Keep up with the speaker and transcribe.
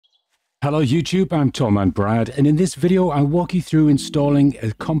Hello YouTube, I'm Tallman Brad, and in this video I'll walk you through installing a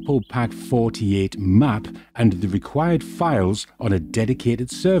Compopack 48 map and the required files on a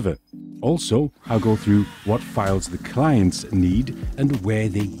dedicated server. Also, I'll go through what files the clients need and where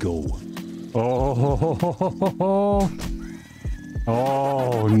they go.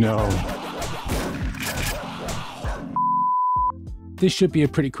 Oh no. This should be a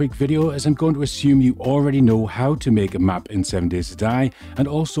pretty quick video, as I'm going to assume you already know how to make a map in 7 Days to Die and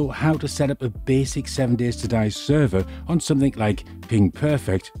also how to set up a basic 7 Days to Die server on something like Ping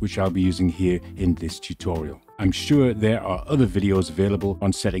Perfect, which I'll be using here in this tutorial. I'm sure there are other videos available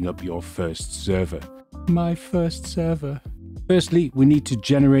on setting up your first server. My first server. Firstly, we need to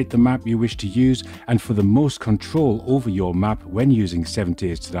generate the map you wish to use, and for the most control over your map when using 7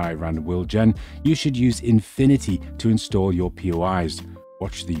 Days to Die Random World Gen, you should use Infinity to install your POIs.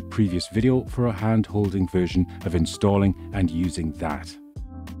 Watch the previous video for a hand-holding version of installing and using that.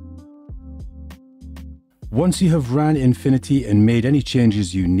 Once you have ran Infinity and made any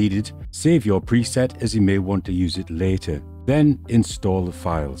changes you needed, save your preset as you may want to use it later. Then install the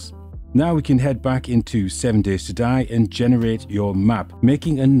files. Now we can head back into 7 Days to Die and generate your map,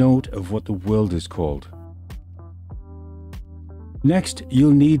 making a note of what the world is called. Next,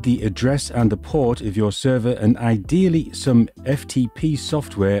 you'll need the address and the port of your server, and ideally some FTP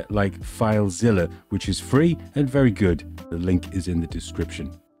software like FileZilla, which is free and very good. The link is in the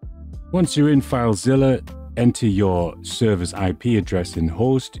description. Once you're in FileZilla, enter your server's IP address in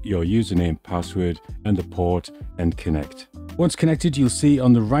host, your username, password, and the port, and connect. Once connected, you'll see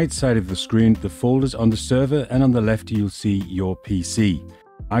on the right side of the screen the folders on the server, and on the left you'll see your PC.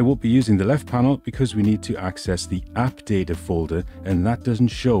 I won't be using the left panel because we need to access the app data folder, and that doesn't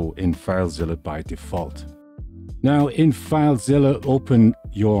show in FileZilla by default. Now in FileZilla, open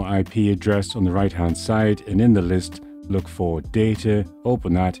your IP address on the right hand side, and in the list look for data,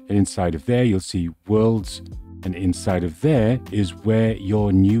 open that, and inside of there you'll see worlds, and inside of there is where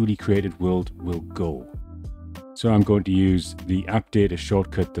your newly created world will go. So I'm going to use the app data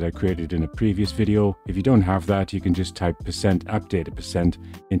shortcut that I created in a previous video. If you don't have that, you can just type %appdata%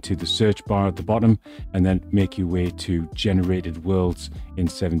 into the search bar at the bottom and then make your way to generated worlds in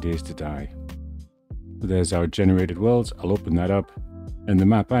 7 Days to Die. So there's our generated worlds. I'll open that up, and the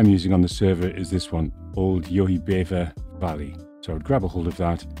map I'm using on the server is this one, Old Yohibeva Valley. So I would grab a hold of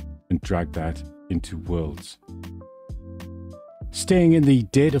that and drag that into worlds. Staying in the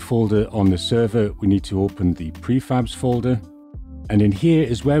data folder on the server, we need to open the prefabs folder, and in here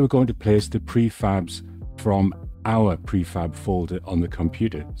is where we're going to place the prefabs from our prefab folder on the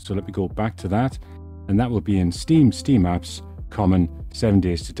computer. So let me go back to that, and that will be in Steam Apps, Common, 7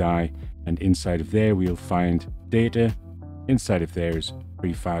 Days to Die, and inside of there we'll find data, inside of there is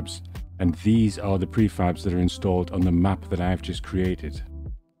prefabs, and these are the prefabs that are installed on the map that I've just created.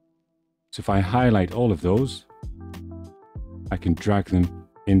 So if I highlight all of those, I can drag them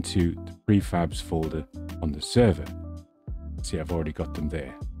into the prefabs folder on the server. See, I've already got them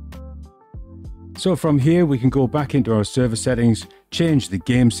there. So from here, we can go back into our server settings, change the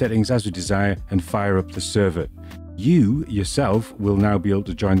game settings as we desire, and fire up the server. You yourself will now be able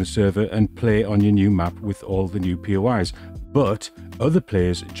to join the server and play on your new map with all the new POIs. But other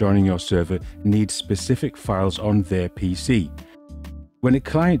players joining your server need specific files on their PC. When a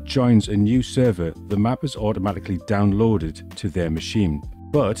client joins a new server, the map is automatically downloaded to their machine,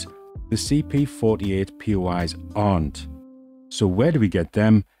 but the CP48 POIs aren't. So where do we get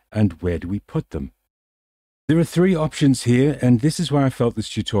them, and where do we put them? There are three options here, and this is why I felt this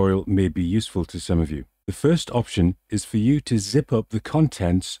tutorial may be useful to some of you. The first option is for you to zip up the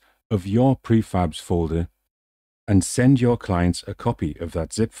contents of your prefabs folder and send your clients a copy of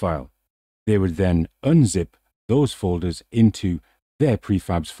that zip file. They would then unzip those folders into their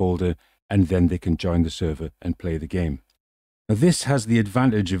prefabs folder, and then they can join the server and play the game. Now this has the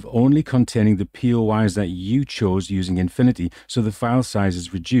advantage of only containing the POIs that you chose using Infinity, so the file size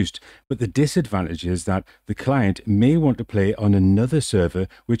is reduced, but the disadvantage is that the client may want to play on another server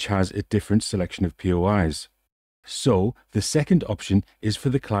which has a different selection of POIs. So the second option is for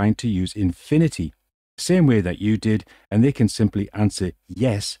the client to use Infinity, same way that you did, and they can simply answer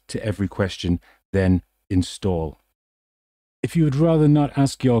yes to every question, then install. If you would rather not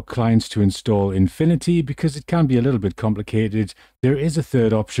ask your clients to install Infinity because it can be a little bit complicated, there is a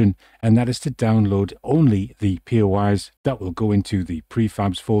third option, and that is to download only the POIs that will go into the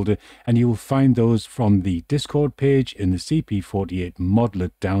prefabs folder, and you will find those from the Discord page in the CP48 Modeler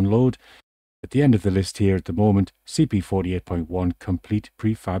download. At the end of the list here at the moment, CP48.1 Complete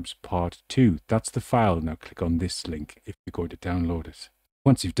Prefabs Part 2. That's the file. Now click on this link if you're going to download it.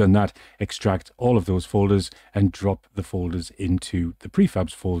 Once you've done that, extract all of those folders and drop the folders into the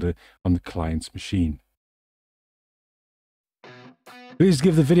prefabs folder on the client's machine. Please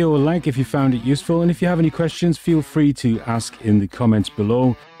give the video a like if you found it useful, and if you have any questions, feel free to ask in the comments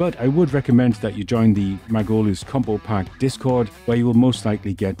below. But I would recommend that you join the Magolu's Compopack Discord, where you will most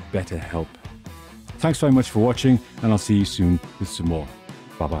likely get better help. Thanks very much for watching, and I'll see you soon with some more.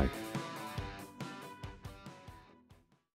 Bye-bye.